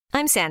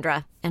I'm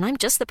Sandra, and I'm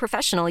just the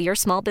professional your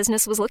small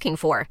business was looking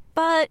for.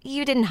 But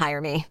you didn't hire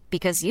me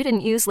because you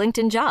didn't use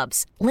LinkedIn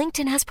Jobs.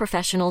 LinkedIn has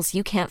professionals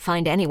you can't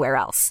find anywhere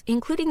else,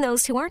 including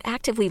those who aren't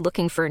actively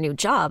looking for a new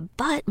job,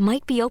 but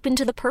might be open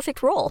to the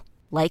perfect role,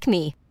 like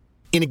me.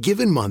 In a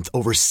given month,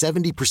 over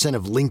 70%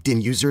 of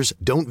LinkedIn users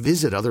don't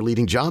visit other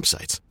leading job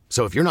sites.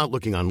 So if you're not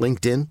looking on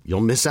LinkedIn,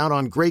 you'll miss out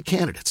on great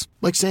candidates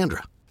like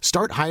Sandra.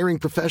 Start hiring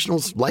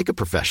professionals like a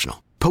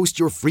professional. Post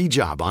your free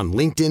job on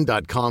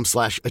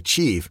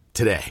linkedin.com/achieve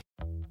today.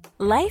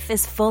 Life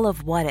is full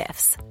of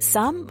what-ifs.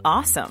 Some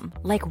awesome,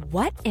 like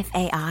what if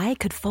AI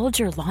could fold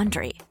your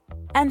laundry?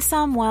 And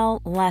some,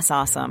 well, less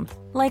awesome,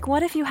 like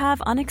what if you have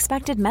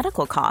unexpected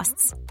medical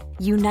costs?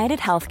 United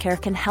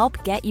Healthcare can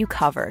help get you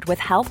covered with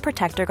Health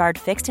Protector Guard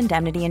fixed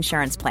indemnity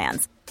insurance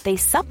plans. They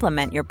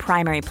supplement your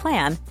primary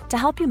plan to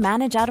help you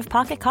manage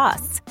out-of-pocket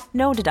costs.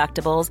 No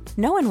deductibles,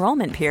 no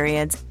enrollment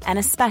periods, and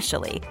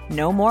especially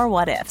no more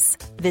what-ifs.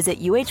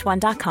 Visit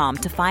uh1.com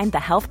to find the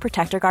Health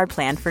Protector Guard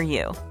plan for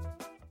you.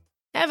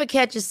 Ever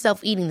catch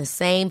yourself eating the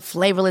same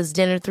flavorless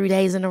dinner 3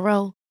 days in a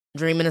row?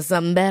 Dreaming of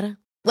something better?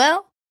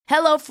 Well,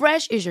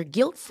 HelloFresh is your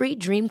guilt-free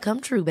dream come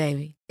true,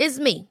 baby. It's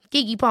me,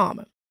 Keke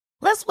Palmer.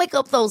 Let's wake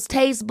up those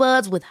taste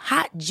buds with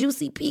hot,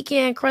 juicy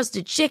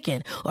pecan-crusted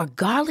chicken or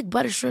garlic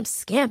butter shrimp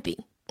scampi.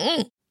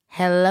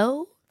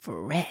 Hello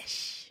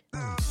Fresh.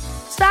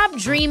 Stop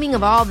dreaming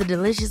of all the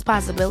delicious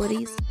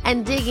possibilities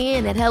and dig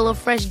in at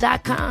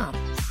HelloFresh.com.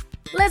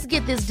 Let's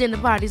get this dinner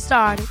party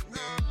started.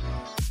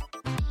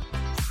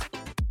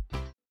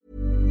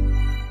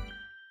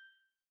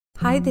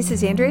 Hi, this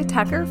is Andrea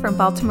Tucker from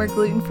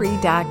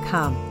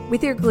BaltimoreGlutenFree.com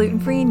with your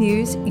gluten-free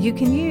news you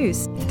can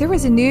use. There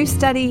was a new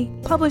study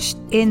published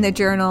in the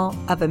Journal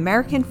of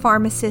American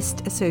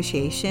Pharmacists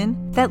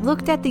Association that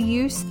looked at the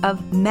use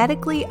of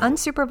medically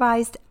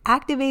unsupervised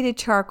activated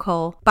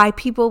charcoal by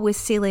people with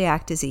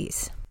celiac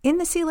disease. In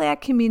the celiac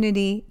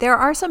community, there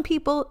are some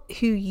people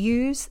who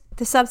use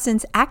the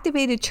substance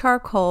activated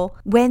charcoal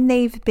when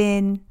they've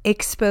been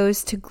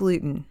exposed to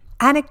gluten.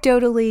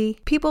 Anecdotally,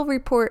 people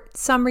report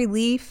some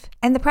relief,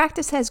 and the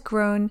practice has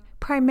grown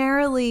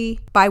primarily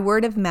by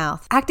word of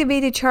mouth.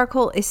 Activated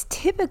charcoal is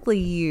typically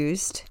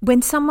used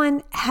when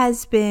someone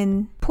has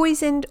been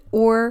poisoned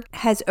or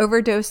has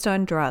overdosed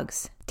on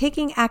drugs.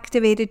 Taking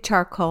activated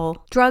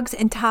charcoal, drugs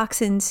and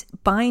toxins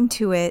bind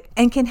to it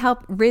and can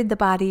help rid the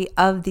body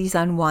of these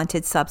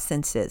unwanted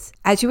substances.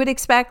 As you would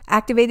expect,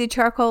 activated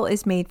charcoal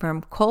is made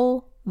from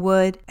coal,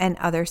 wood, and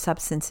other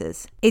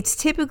substances. It's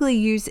typically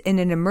used in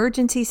an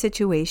emergency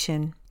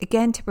situation,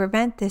 again, to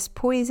prevent this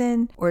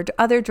poison or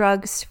other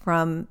drugs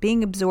from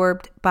being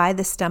absorbed by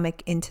the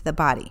stomach into the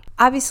body.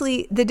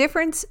 Obviously, the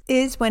difference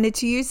is when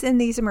it's used in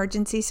these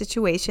emergency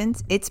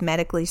situations, it's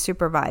medically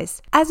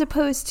supervised, as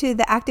opposed to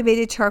the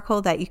activated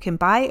charcoal that you can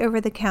buy over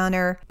the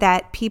counter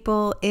that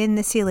people in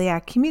the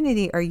celiac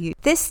community are using.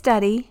 This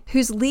study,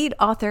 whose lead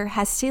author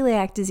has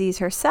celiac disease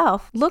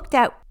herself, looked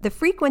at the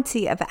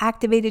frequency of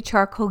activated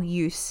charcoal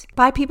use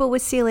by people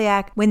with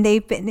celiac when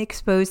they've been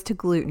exposed to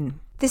gluten.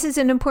 This is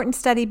an important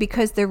study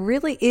because there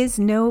really is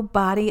no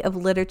body of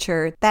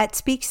literature that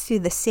speaks to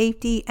the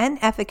safety and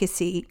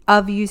efficacy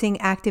of using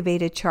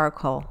activated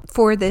charcoal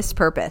for this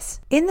purpose.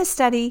 In the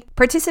study,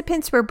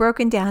 participants were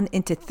broken down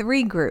into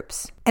 3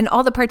 groups, and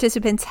all the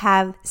participants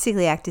have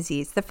celiac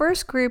disease. The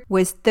first group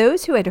was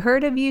those who had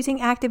heard of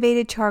using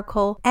activated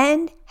charcoal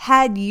and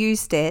had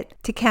used it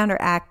to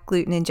counteract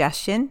gluten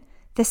ingestion.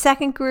 The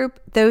second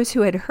group, those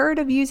who had heard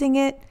of using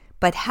it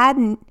but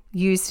hadn't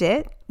used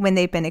it when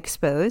they've been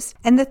exposed.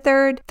 And the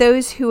third,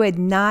 those who had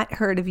not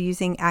heard of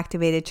using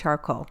activated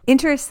charcoal.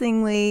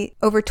 Interestingly,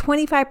 over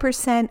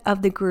 25%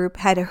 of the group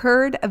had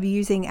heard of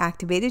using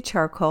activated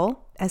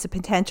charcoal as a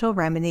potential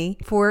remedy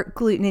for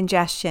gluten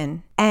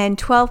ingestion, and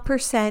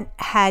 12%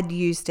 had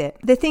used it.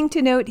 The thing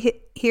to note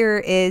here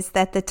is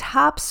that the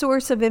top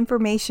source of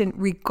information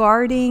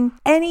regarding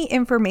any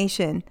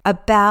information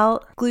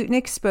about gluten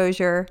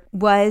exposure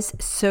was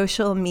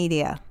social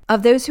media.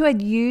 Of those who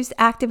had used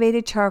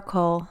activated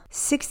charcoal,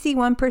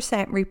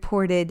 61%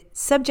 reported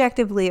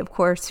subjectively, of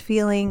course,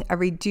 feeling a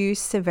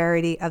reduced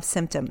severity of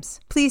symptoms.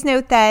 Please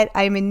note that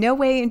I am in no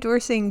way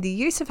endorsing the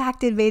use of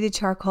activated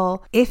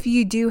charcoal if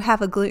you do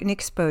have a gluten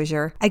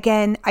exposure.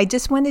 Again, I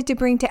just wanted to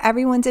bring to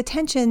everyone's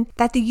attention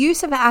that the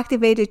use of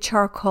activated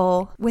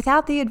charcoal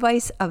without the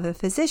advice of a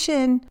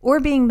physician or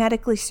being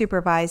medically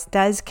supervised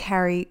does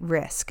carry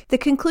risk. The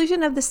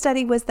conclusion of the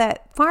study was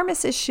that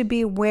pharmacists should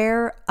be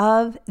aware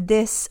of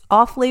this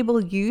off-label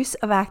use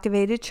of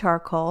activated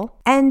charcoal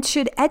and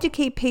should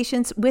educate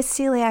patients with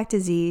celiac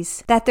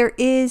disease that there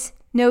is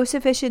no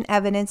sufficient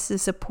evidence to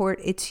support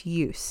its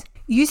use.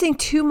 Using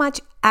too much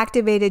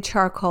activated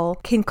charcoal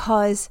can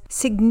cause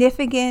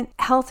significant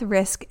health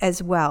risk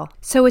as well.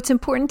 So it's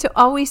important to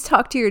always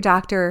talk to your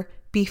doctor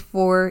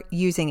before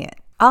using it.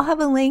 I'll have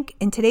a link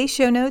in today's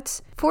show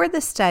notes for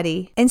the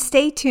study, and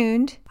stay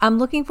tuned. I'm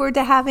looking forward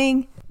to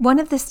having one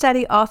of the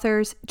study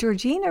authors,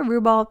 Georgina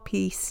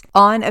Rubal-Peace,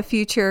 on a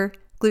future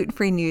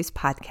Gluten-Free News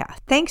podcast.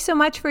 Thanks so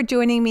much for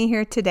joining me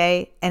here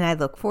today, and I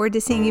look forward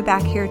to seeing you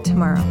back here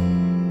tomorrow.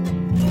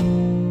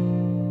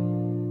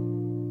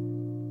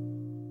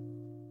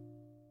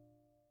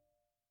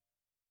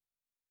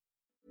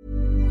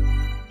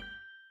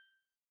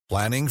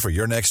 Planning for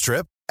your next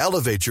trip?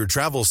 Elevate your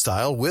travel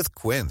style with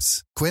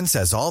Quince. Quince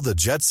has all the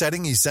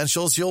jet-setting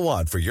essentials you'll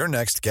want for your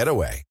next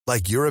getaway,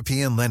 like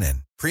European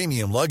linen,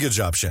 premium luggage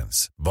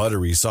options,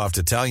 buttery soft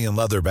Italian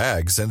leather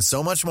bags, and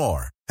so much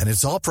more. And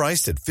it's all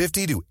priced at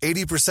 50 to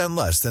 80%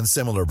 less than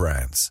similar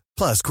brands.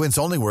 Plus, Quince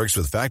only works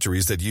with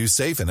factories that use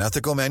safe and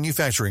ethical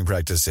manufacturing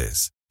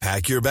practices.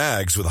 Pack your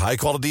bags with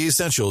high-quality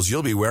essentials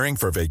you'll be wearing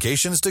for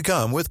vacations to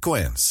come with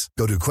Quince.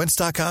 Go to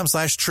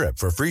quince.com/trip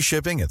for free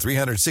shipping and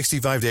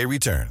 365-day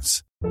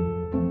returns.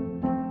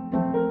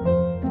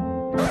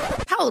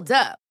 Hold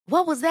up.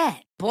 What was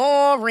that?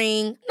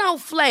 Boring. No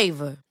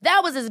flavor. That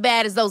was as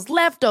bad as those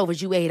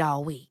leftovers you ate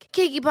all week.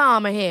 Keke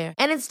Palmer here,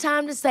 and it's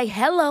time to say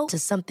hello to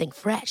something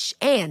fresh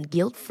and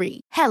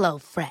guilt-free. Hello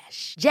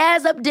Fresh.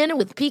 Jazz up dinner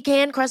with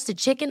pecan-crusted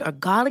chicken or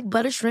garlic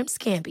butter shrimp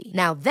scampi.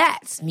 Now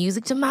that's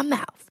music to my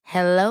mouth.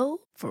 Hello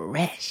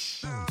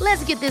Fresh.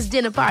 Let's get this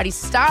dinner party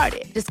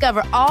started.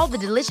 Discover all the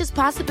delicious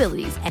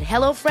possibilities at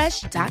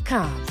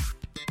HelloFresh.com.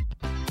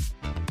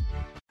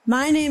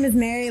 My name is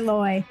Mary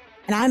Loy,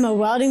 and I'm a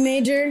welding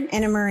major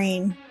and a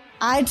Marine.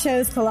 I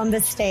chose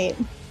Columbus State.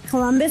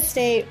 Columbus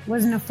State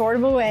was an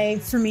affordable way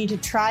for me to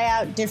try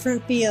out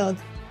different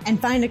fields and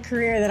find a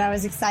career that I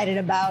was excited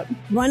about.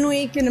 1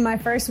 week into my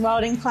first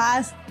welding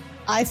class,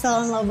 I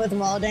fell in love with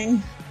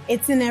welding.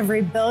 It's in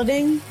every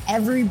building,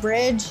 every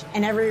bridge,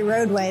 and every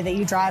roadway that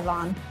you drive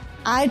on.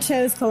 I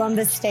chose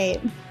Columbus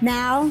State.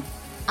 Now,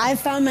 I've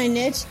found my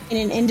niche in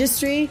an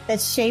industry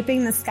that's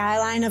shaping the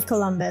skyline of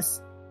Columbus.